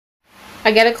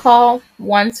I get a call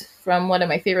once from one of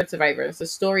my favorite survivors, a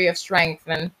story of strength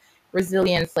and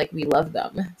resilience like we love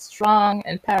them. Strong,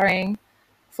 empowering,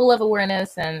 full of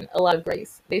awareness and a lot of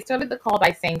grace. They started the call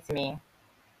by saying to me,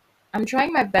 I'm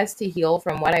trying my best to heal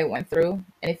from what I went through,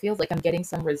 and it feels like I'm getting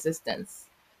some resistance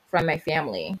from my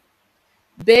family.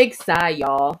 Big sigh,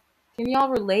 y'all. Can y'all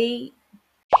relate?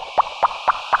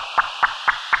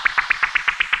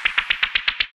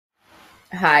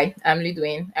 Hi, I'm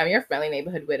Ludwine. I'm your friendly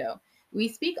neighborhood widow. We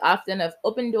speak often of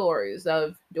open doors,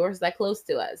 of doors that close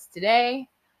to us. Today,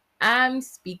 I'm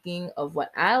speaking of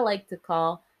what I like to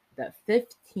call the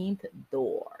 15th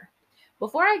door.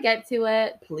 Before I get to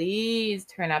it, please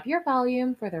turn up your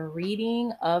volume for the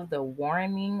reading of the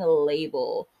warning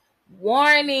label.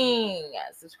 Warning!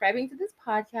 Subscribing to this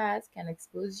podcast can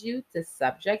expose you to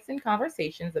subjects and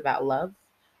conversations about love,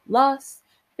 loss,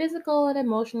 physical and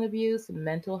emotional abuse,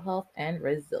 mental health, and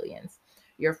resilience.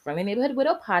 Your Friendly Neighborhood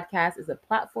Widow podcast is a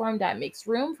platform that makes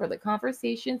room for the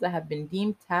conversations that have been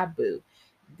deemed taboo.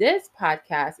 This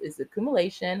podcast is the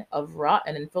accumulation of raw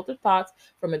and unfiltered thoughts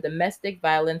from a domestic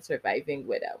violence surviving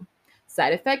widow.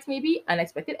 Side effects may be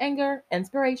unexpected anger,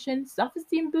 inspiration, self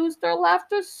esteem boost, or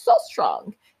laughter so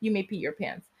strong you may pee your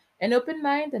pants. An open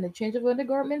mind and a change of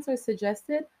undergarments are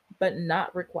suggested but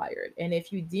not required. And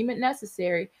if you deem it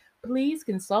necessary, please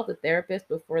consult a therapist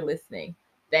before listening.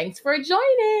 Thanks for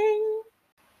joining.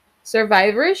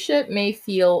 Survivorship may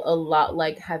feel a lot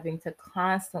like having to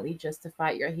constantly justify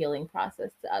your healing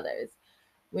process to others.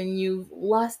 When you've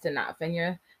lost enough and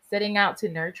you're setting out to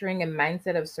nurturing a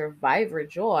mindset of survivor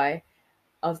joy,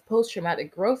 of post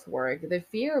traumatic growth work, the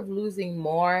fear of losing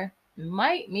more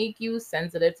might make you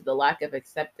sensitive to the lack of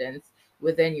acceptance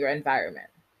within your environment.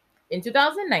 In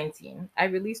 2019, I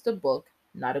released a book,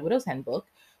 Not a Widow's Handbook,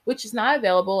 which is now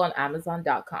available on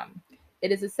Amazon.com.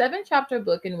 It is a 7 chapter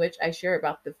book in which I share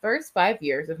about the first 5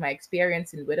 years of my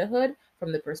experience in widowhood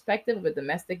from the perspective of a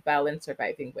domestic violence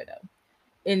surviving widow.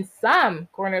 In some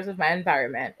corners of my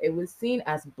environment, it was seen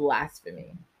as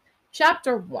blasphemy.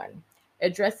 Chapter 1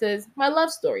 addresses my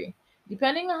love story.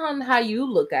 Depending on how you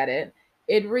look at it,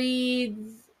 it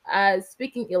reads as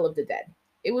speaking ill of the dead.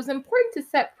 It was important to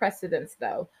set precedents,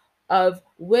 though, of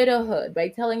widowhood by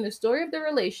telling the story of the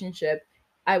relationship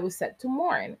I was set to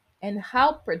mourn and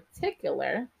how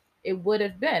particular it would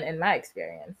have been in my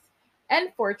experience.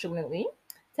 And fortunately,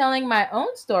 telling my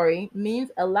own story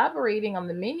means elaborating on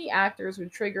the many actors who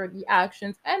trigger the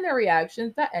actions and the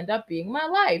reactions that end up being my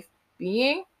life,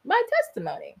 being my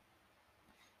testimony.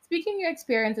 Speaking your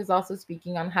experience is also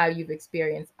speaking on how you've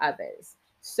experienced others.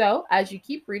 So, as you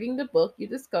keep reading the book, you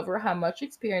discover how much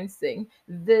experiencing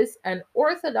this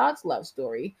unorthodox love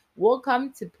story will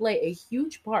come to play a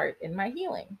huge part in my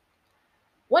healing.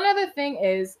 One other thing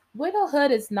is, widowhood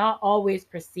is not always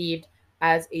perceived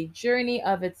as a journey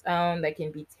of its own that can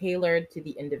be tailored to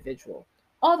the individual,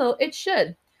 although it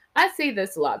should. I say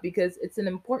this a lot because it's an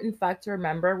important fact to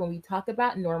remember when we talk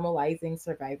about normalizing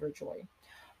survivor joy.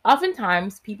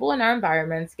 Oftentimes, people in our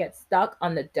environments get stuck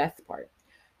on the death part.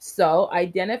 So,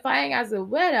 identifying as a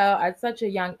widow at such a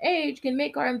young age can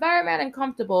make our environment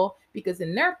uncomfortable because,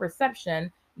 in their perception,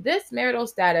 this marital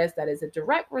status that is a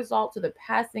direct result to the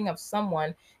passing of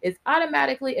someone is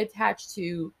automatically attached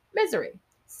to misery,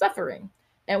 suffering,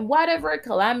 and whatever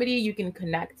calamity you can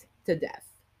connect to death.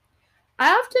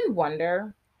 I often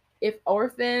wonder if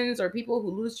orphans or people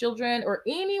who lose children or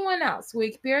anyone else who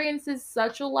experiences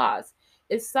such a loss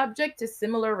is subject to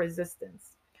similar resistance.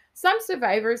 Some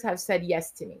survivors have said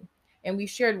yes to me, and we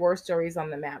shared war stories on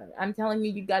the matter. I'm telling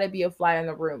you, you got to be a fly in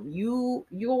the room.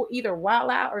 You'll either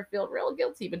wild out or feel real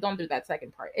guilty, but don't do that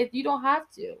second part. If you don't have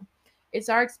to, it's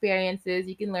our experiences.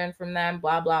 You can learn from them.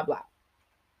 Blah blah blah.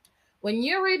 When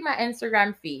you read my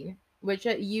Instagram feed, which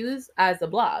I use as a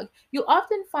blog, you'll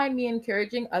often find me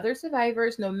encouraging other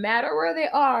survivors, no matter where they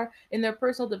are in their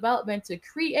personal development, to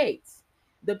create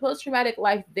the post traumatic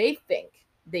life they think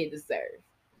they deserve.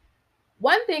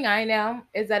 One thing I know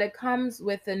is that it comes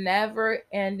with a never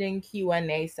ending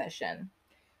Q&A session.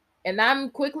 And I'm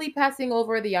quickly passing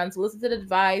over the unsolicited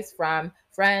advice from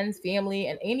friends, family,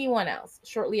 and anyone else.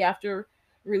 Shortly after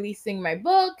releasing my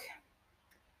book,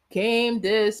 came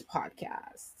this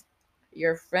podcast,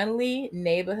 your friendly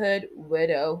neighborhood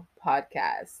widow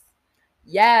podcast.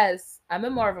 Yes, I'm a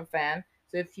Marvel fan,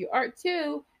 so if you are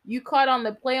too, you caught on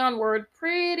the play on word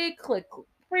pretty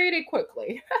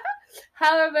quickly.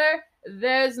 However,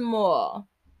 there's more.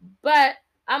 But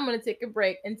I'm gonna take a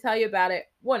break and tell you about it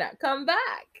when I come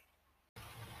back.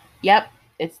 Yep,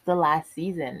 it's the last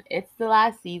season. It's the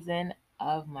last season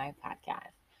of my podcast.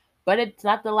 But it's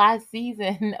not the last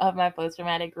season of my post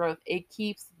traumatic growth. It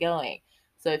keeps going.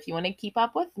 So if you want to keep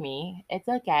up with me, it's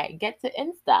okay. Get to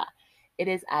Insta. It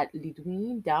is at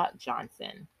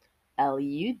ludwine.johnson.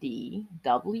 LUDWINE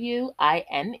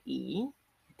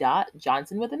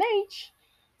with an H.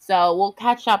 So we'll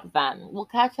catch up then. We'll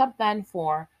catch up then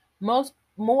for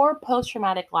more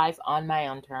post-traumatic life on my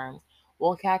own terms.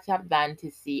 We'll catch up then to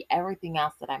see everything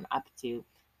else that I'm up to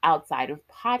outside of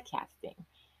podcasting.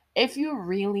 If you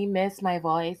really miss my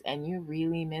voice and you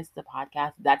really miss the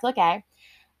podcast, that's okay.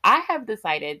 I have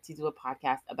decided to do a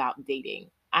podcast about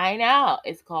dating. I know.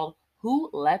 It's called Who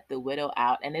Let the Widow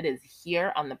Out, and it is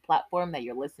here on the platform that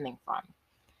you're listening from.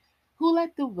 Who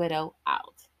Let the Widow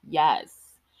Out? Yes.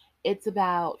 It's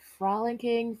about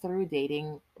frolicking through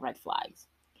dating red flags.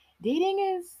 Dating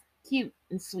is cute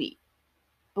and sweet,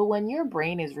 but when your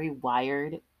brain is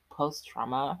rewired post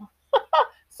trauma,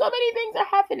 so many things are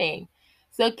happening.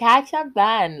 So catch up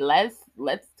then. Let's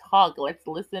talk. Let's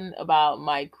listen about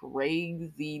my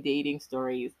crazy dating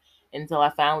stories until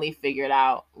I finally figured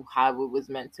out how it was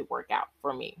meant to work out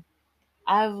for me.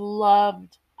 I have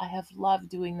loved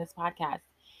doing this podcast.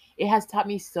 It has taught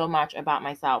me so much about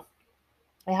myself.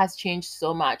 It has changed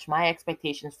so much. My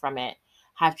expectations from it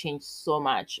have changed so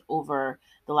much over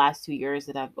the last 2 years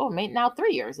now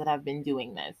 3 years that I've been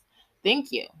doing this.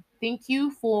 Thank you. Thank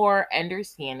you for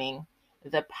understanding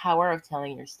the power of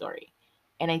telling your story.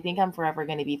 And I think I'm forever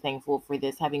going to be thankful for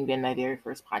this having been my very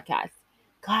first podcast.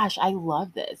 Gosh, I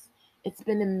love this. It's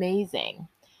been amazing.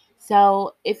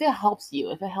 So if it helps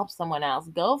you, if it helps someone else,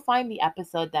 go find the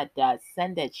episode that does,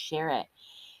 send it, share it.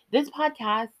 This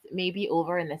podcast may be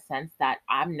over in the sense that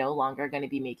I'm no longer going to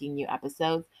be making new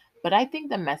episodes, but I think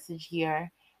the message here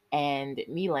and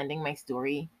me lending my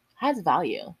story has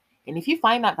value. And if you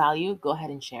find that value, go ahead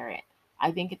and share it.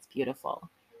 I think it's beautiful.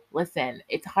 Listen,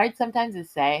 it's hard sometimes to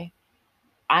say,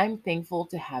 I'm thankful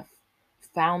to have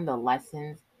found the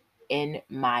lessons in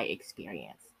my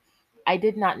experience. I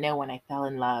did not know when I fell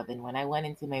in love and when I went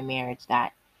into my marriage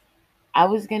that I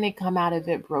was going to come out of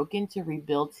it broken to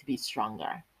rebuild to be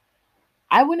stronger.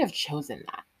 I wouldn't have chosen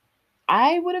that.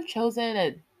 I would have chosen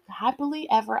a happily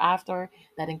ever after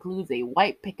that includes a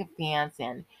white picket fence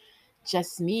and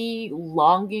just me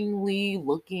longingly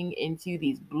looking into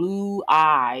these blue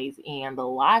eyes and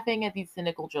laughing at these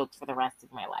cynical jokes for the rest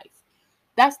of my life.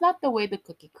 That's not the way the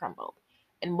cookie crumbled.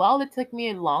 And while it took me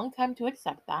a long time to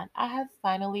accept that, I have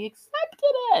finally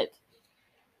accepted it.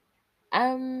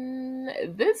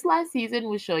 This last season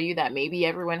will show you that maybe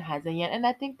everyone hasn't yet, and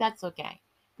I think that's okay.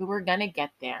 But we're gonna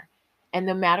get there. And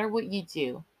no matter what you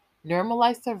do,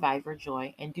 normalize survivor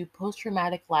joy and do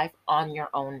post-traumatic life on your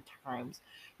own terms.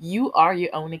 You are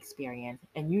your own experience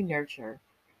and you nurture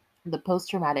the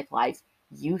post-traumatic life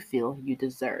you feel you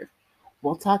deserve.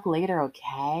 We'll talk later,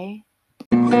 okay?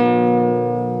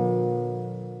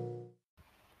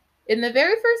 In the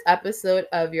very first episode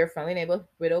of your Friendly Neighborhood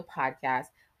Widow podcast,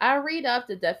 I read up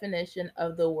the definition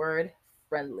of the word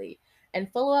friendly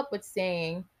and follow up with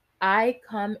saying, I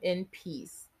come in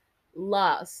peace,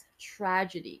 loss,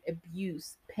 tragedy,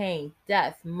 abuse, pain,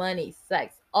 death, money,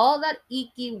 sex, all that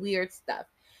icky, weird stuff.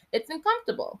 It's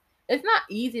uncomfortable. It's not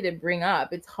easy to bring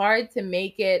up. It's hard to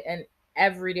make it an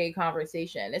everyday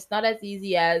conversation. It's not as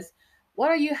easy as, what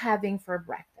are you having for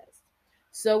breakfast?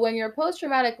 So when your post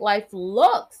traumatic life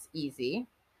looks easy,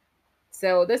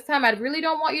 so this time I really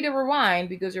don't want you to rewind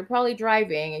because you're probably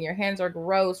driving and your hands are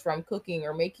gross from cooking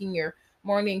or making your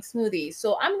morning smoothie.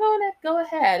 So I'm going to go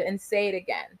ahead and say it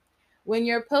again. When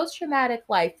your post traumatic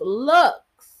life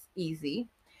looks easy,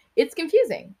 it's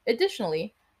confusing.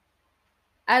 Additionally,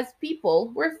 as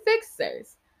people, we're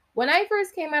fixers. When I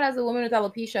first came out as a woman with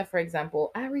alopecia, for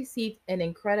example, I received an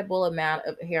incredible amount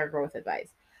of hair growth advice.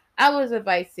 I was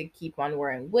advised to keep on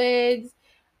wearing wigs.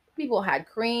 People had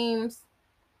creams.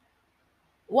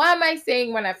 Why am I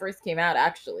saying when I first came out,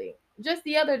 actually? Just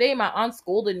the other day, my aunt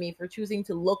scolded me for choosing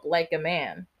to look like a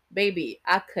man. Baby,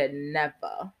 I could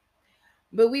never.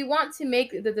 But we want to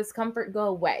make the discomfort go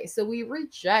away. So we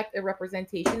reject a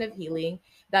representation of healing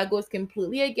that goes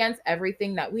completely against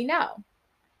everything that we know.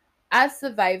 As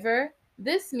survivor,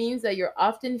 this means that you're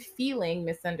often feeling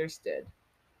misunderstood.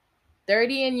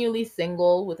 30 and newly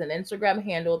single with an Instagram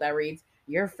handle that reads,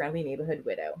 Your Friendly Neighborhood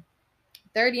Widow.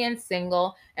 30 and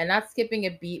single and not skipping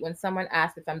a beat when someone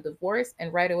asks if I'm divorced,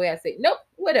 and right away I say, Nope,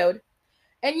 widowed.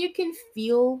 And you can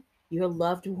feel your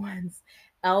loved one's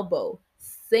elbow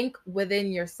sink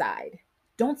within your side.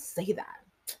 Don't say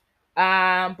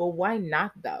that. But why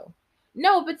not though?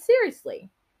 No, but seriously,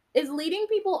 is leading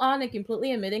people on and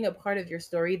completely omitting a part of your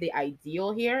story the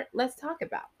ideal here? Let's talk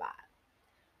about that.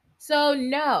 So,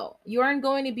 no, you aren't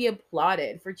going to be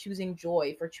applauded for choosing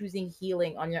joy, for choosing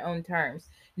healing on your own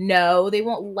terms. No, they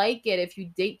won't like it if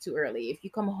you date too early, if you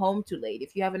come home too late,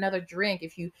 if you have another drink,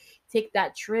 if you take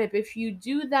that trip, if you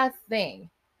do that thing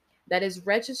that is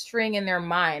registering in their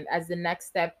mind as the next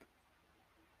step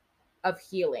of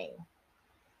healing.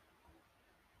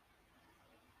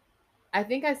 I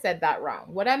think I said that wrong.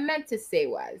 What I meant to say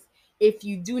was if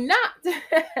you do not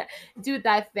do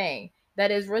that thing that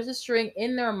is registering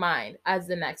in their mind as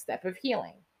the next step of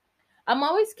healing. I'm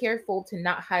always careful to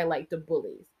not highlight the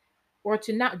bullies or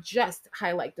to not just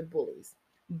highlight the bullies.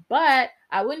 But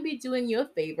I wouldn't be doing you a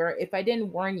favor if I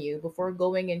didn't warn you before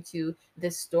going into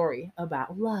this story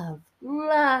about love.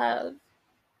 Love.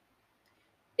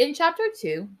 In chapter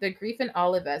 2, The Grief in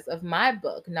All of Us of my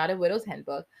book, Not a Widow's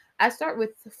Handbook, I start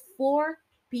with 4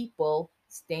 people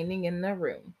standing in the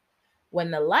room. When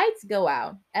the lights go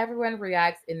out, everyone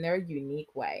reacts in their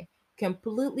unique way,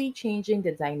 completely changing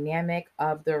the dynamic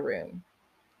of the room.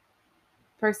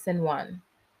 Person 1.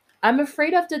 I'm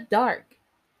afraid of the dark.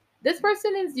 This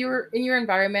person in your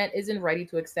environment isn't ready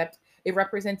to accept a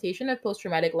representation of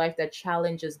post-traumatic life that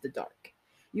challenges the dark.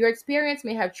 Your experience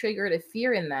may have triggered a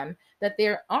fear in them that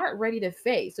they aren't ready to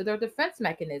face. So their defense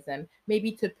mechanism may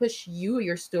be to push you,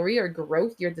 your story, or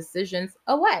growth, your decisions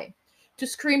away, to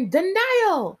scream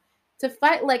denial, to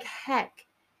fight like heck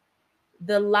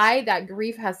the lie that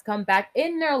grief has come back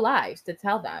in their lives to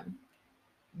tell them.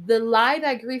 The lie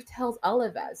that grief tells all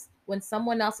of us when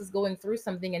someone else is going through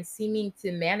something and seeming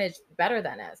to manage better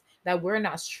than us, that we're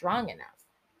not strong enough.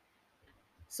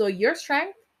 So your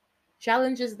strength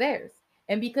challenges theirs.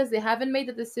 And because they haven't made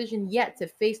the decision yet to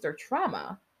face their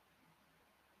trauma,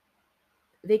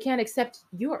 they can't accept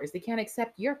yours. They can't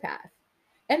accept your path.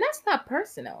 And that's not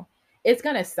personal. It's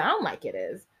going to sound like it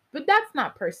is, but that's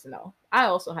not personal. I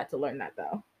also had to learn that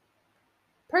though.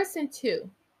 Person 2,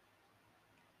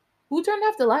 who turned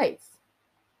off the lights?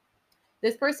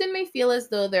 This person may feel as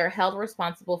though they're held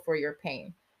responsible for your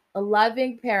pain. A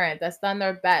loving parent that's done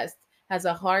their best has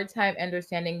a hard time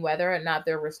understanding whether or not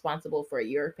they're responsible for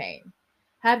your pain.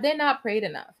 Have they not prayed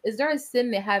enough? Is there a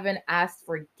sin they haven't asked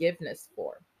forgiveness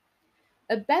for?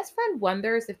 A best friend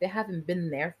wonders if they haven't been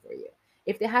there for you,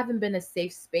 if they haven't been a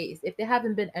safe space, if they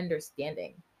haven't been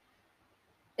understanding.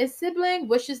 A sibling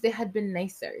wishes they had been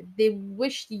nicer. They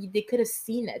wish they could have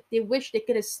seen it. They wish they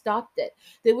could have stopped it.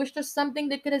 They wish there's something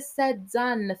they could have said,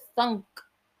 done, thunk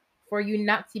for you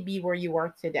not to be where you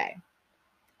are today.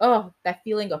 Oh, that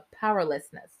feeling of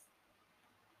powerlessness.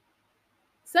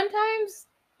 Sometimes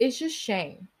it's just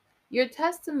shame. Your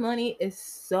testimony is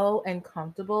so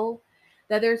uncomfortable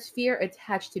that there's fear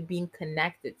attached to being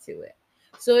connected to it.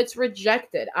 So it's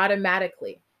rejected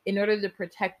automatically in order to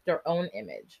protect their own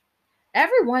image.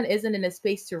 Everyone isn't in a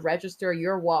space to register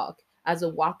your walk as a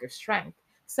walk of strength.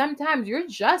 Sometimes you're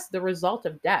just the result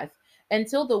of death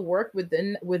until the work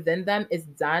within them is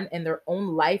done and their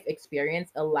own life experience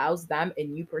allows them a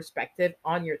new perspective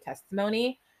on your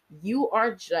testimony. You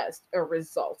are just a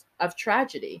result of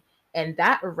tragedy, and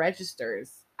that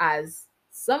registers as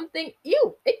something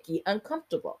ew, icky,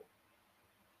 uncomfortable.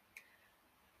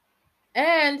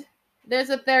 And there's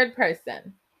a third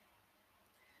person.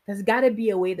 There's got to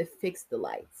be a way to fix the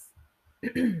lights.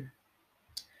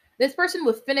 This person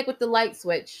would finick with the light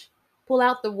switch, pull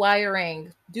out the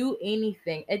wiring, do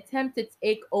anything, attempt to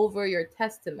take over your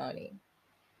testimony.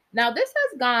 Now, this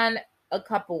has gone a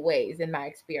couple ways in my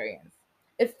experience.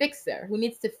 A fixer who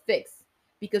needs to fix,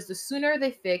 because the sooner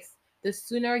they fix, the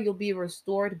sooner you'll be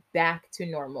restored back to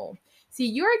normal. See,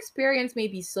 your experience may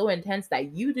be so intense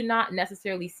that you do not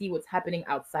necessarily see what's happening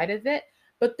outside of it,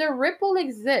 but the ripple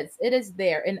exists. It is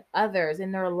there in others,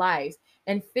 in their lives.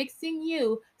 And fixing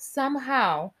you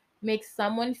somehow makes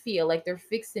someone feel like they're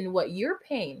fixing what your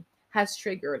pain has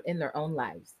triggered in their own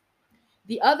lives.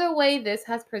 The other way this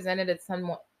has presented it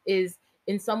someone is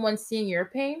in someone seeing your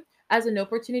pain as an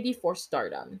opportunity for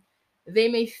stardom. They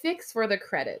may fix for the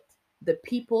credit, the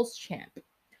people's champ,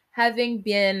 having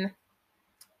been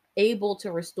able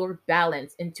to restore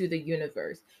balance into the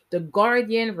universe, the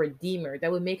guardian redeemer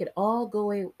that would make it all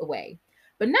go away.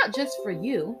 But not just for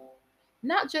you,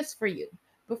 not just for you,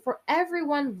 but for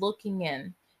everyone looking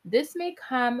in. This may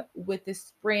come with the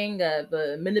spring of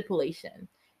manipulation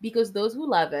because those who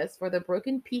love us for the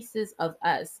broken pieces of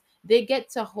us, they get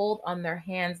to hold on their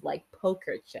hands like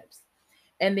poker chips.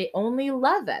 And they only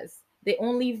love us, they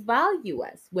only value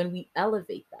us when we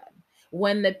elevate them.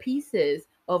 When the pieces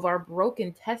of our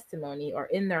broken testimony are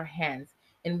in their hands,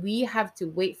 and we have to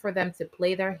wait for them to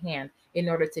play their hand in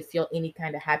order to feel any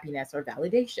kind of happiness or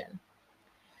validation.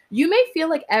 You may feel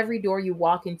like every door you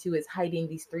walk into is hiding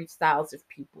these three styles of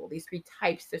people, these three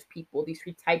types of people, these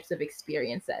three types of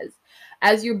experiences.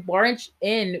 As you barge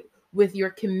in with your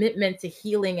commitment to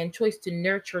healing and choice to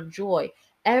nurture joy,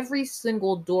 every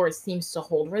single door seems to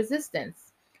hold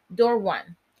resistance. Door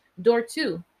 1, door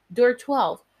 2, door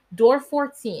 12, door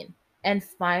 14, and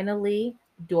finally,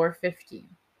 door 15.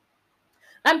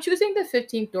 I'm choosing the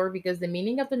 15th door because the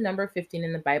meaning of the number 15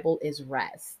 in the Bible is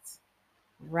rest.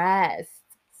 Rest.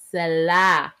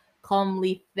 Selah.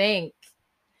 Calmly think.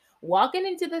 Walking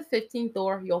into the 15th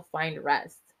door, you'll find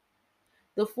rest.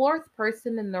 The fourth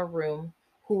person in the room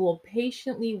who will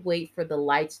patiently wait for the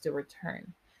lights to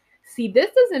return. See,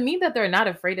 this doesn't mean that they're not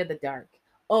afraid of the dark.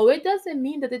 Oh, it doesn't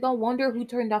mean that they don't wonder who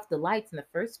turned off the lights in the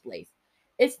first place.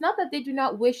 It's not that they do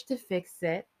not wish to fix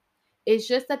it, it's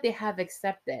just that they have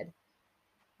accepted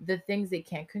the things they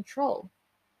can't control.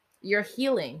 Your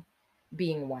healing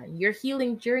being one, your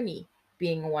healing journey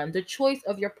being one, the choice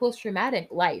of your post traumatic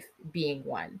life being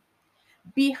one.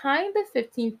 Behind the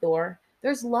 15th door,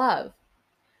 there's love.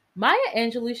 Maya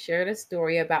Angelou shared a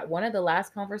story about one of the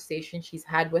last conversations she's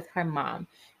had with her mom,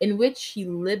 in which she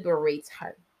liberates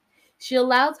her. She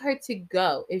allows her to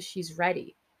go if she's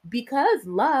ready, because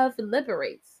love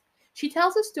liberates. She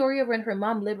tells a story of when her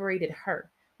mom liberated her,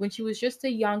 when she was just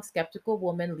a young, skeptical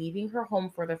woman leaving her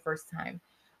home for the first time,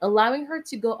 allowing her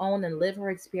to go on and live her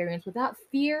experience without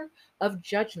fear of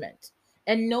judgment,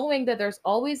 and knowing that there's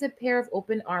always a pair of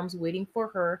open arms waiting for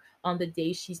her on the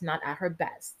days she's not at her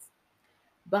best.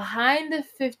 Behind the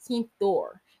 15th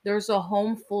door, there's a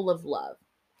home full of love.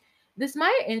 This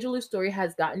Maya Angelou story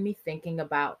has gotten me thinking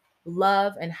about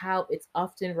love and how it's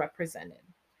often represented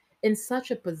in such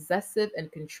a possessive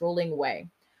and controlling way.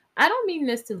 I don't mean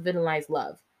this to villainize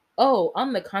love. Oh,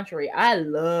 on the contrary, I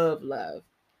love love.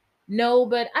 No,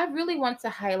 but I really want to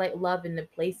highlight love in the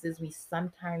places we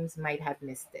sometimes might have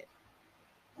missed it.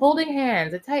 Holding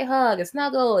hands, a tight hug, a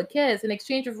snuggle, a kiss, an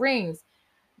exchange of rings,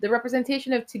 the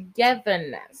representation of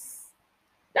togetherness.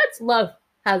 That's love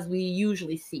as we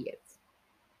usually see it.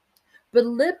 But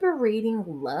liberating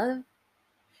love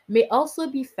may also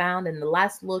be found in the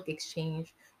last look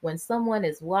exchange when someone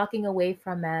is walking away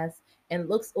from us and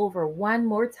looks over one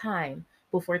more time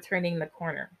before turning the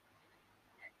corner.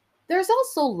 There's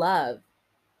also love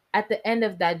at the end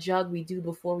of that jog we do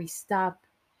before we stop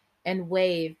and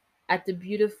wave at the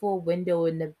beautiful window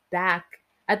in the back,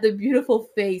 at the beautiful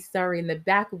face, sorry, in the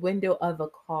back window of a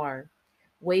car,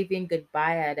 waving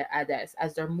goodbye at us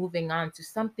as they're moving on to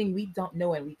something we don't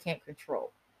know and we can't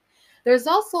control. There's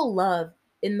also love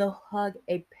in the hug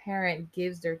a parent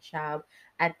gives their child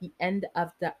at the end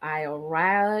of the aisle,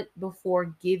 right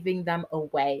before giving them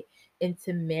away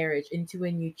into marriage, into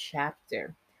a new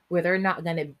chapter where they're not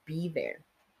going to be there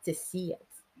to see it.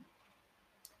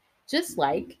 Just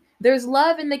like there's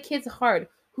love in the kid's heart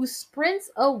who sprints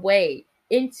away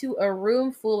into a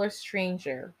room full of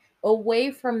stranger,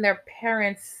 away from their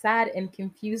parents' sad and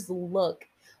confused look,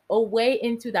 away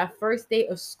into that first day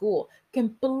of school,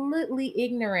 completely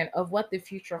ignorant of what the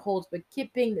future holds, but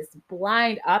keeping this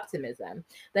blind optimism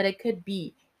that it could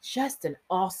be just an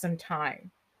awesome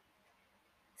time.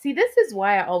 See, this is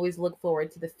why I always look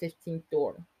forward to the 15th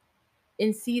door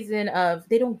in season of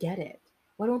they don't get it.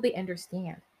 Why don't they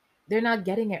understand? They're not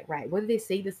getting it right. What do they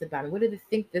say this about me? What do they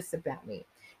think this about me?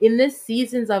 In this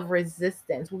seasons of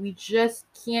resistance, where we just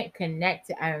can't connect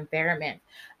to our environment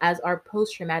as our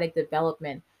post-traumatic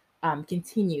development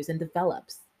continues and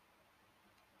develops.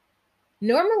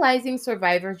 Normalizing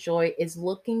survivor joy is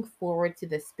looking forward to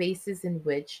the spaces in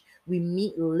which we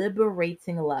meet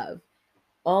liberating love,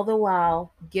 all the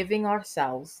while giving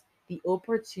ourselves the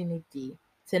opportunity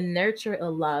to nurture a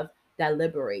love that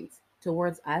liberates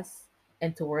towards us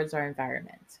and towards our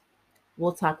environment.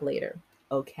 We'll talk later,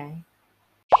 okay?